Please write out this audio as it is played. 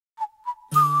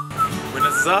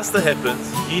disaster happens,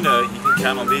 you know you can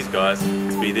count on these guys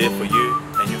to be there for you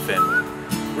and your family.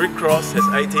 Red Cross has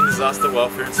 18 disaster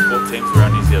welfare and support teams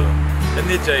around New Zealand. In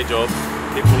their day jobs,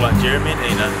 people like Jeremy and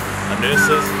Ina are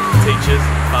nurses, teachers,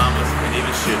 farmers and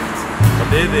even students. But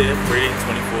they're there reading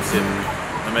 24/7.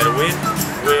 No matter when,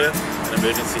 where an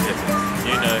emergency happens,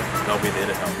 you know they'll be there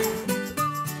to help.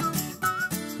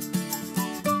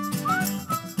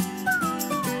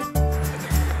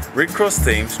 Red Cross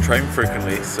teams train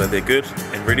frequently so they're good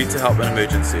and ready to help in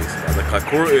emergencies like the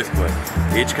Kaikoura earthquake,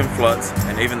 the Edgecombe floods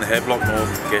and even the Havelock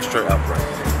North gastro outbreak.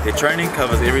 Their training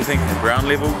covers everything from ground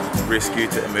level rescue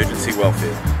to emergency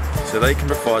welfare, so they can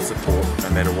provide support no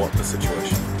matter what the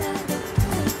situation.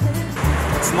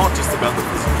 It's not just about the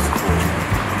physical support.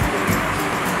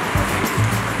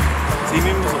 Team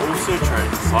members are also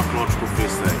trained in psychological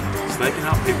first aid, so they can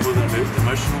help people with an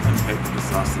emotional impact of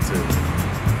disaster too.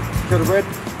 Kia ora, Brad.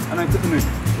 I don't get the mood.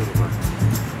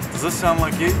 Does this sound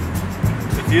like you?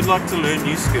 If you'd like to learn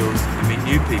new skills and meet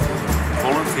new people,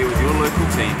 volunteer with your local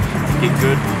team to get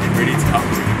good and ready to help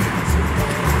you.